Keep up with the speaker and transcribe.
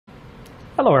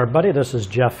Hello everybody, this is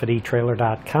Jeff at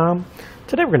etrailer.com.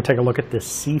 Today we're going to take a look at this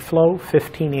Seaflo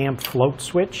 15 amp float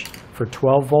switch for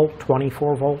 12 volt,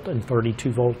 24 volt, and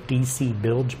 32 volt DC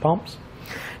bilge pumps.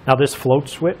 Now this float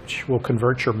switch will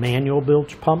convert your manual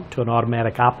bilge pump to an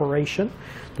automatic operation.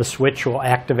 The switch will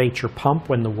activate your pump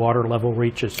when the water level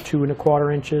reaches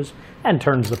 2¼ inches and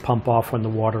turns the pump off when the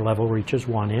water level reaches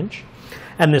 1 inch.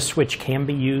 And this switch can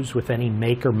be used with any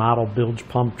make or model bilge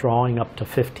pump drawing up to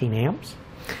 15 amps.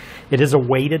 It is a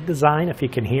weighted design. If you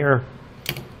can hear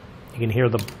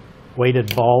the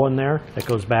weighted ball in there that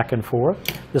goes back and forth.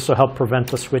 This will help prevent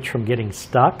the switch from getting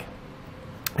stuck.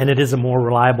 And it is a more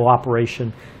reliable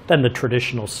operation than the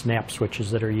traditional snap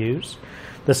switches that are used.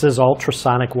 This is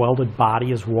ultrasonic welded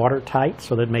body, is watertight,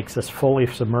 so that makes this fully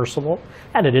submersible,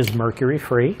 and it is mercury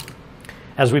free.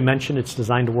 As we mentioned, it's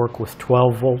designed to work with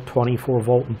 12 volt, 24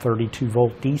 volt, and 32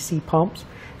 volt DC pumps.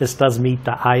 This does meet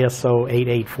the ISO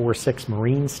 8846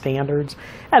 marine standards,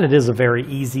 and it is a very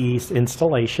easy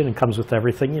installation. It comes with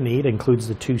everything you need. It includes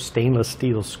the 2 stainless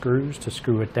steel screws to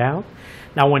screw it down.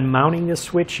 Now when mounting this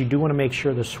switch, you do want to make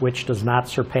sure the switch does not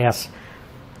surpass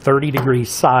 30 degrees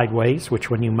sideways,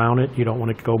 which when you mount it, you don't want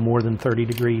it to go more than 30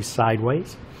 degrees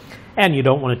sideways. And you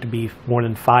don't want it to be more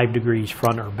than 5 degrees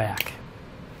front or back.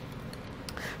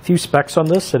 A few specs on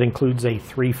this: it includes a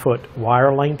 3-foot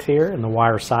wire length here, and the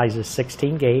wire size is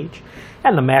 16 gauge.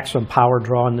 And the maximum power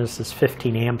draw on this is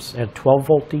 15 amps at 12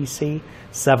 volt DC,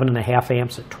 7.5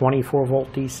 amps at 24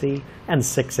 volt DC, and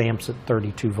 6 amps at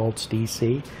 32 volts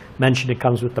DC. Mentioned it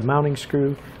comes with the mounting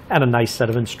screw and a nice set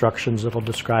of instructions that will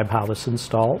describe how this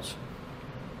installs.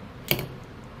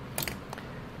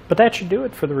 But that should do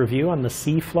it for the review on the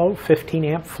Seaflo 15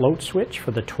 amp float switch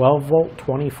for the 12 volt,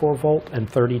 24 volt, and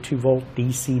 32 volt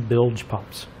DC bilge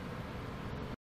pumps.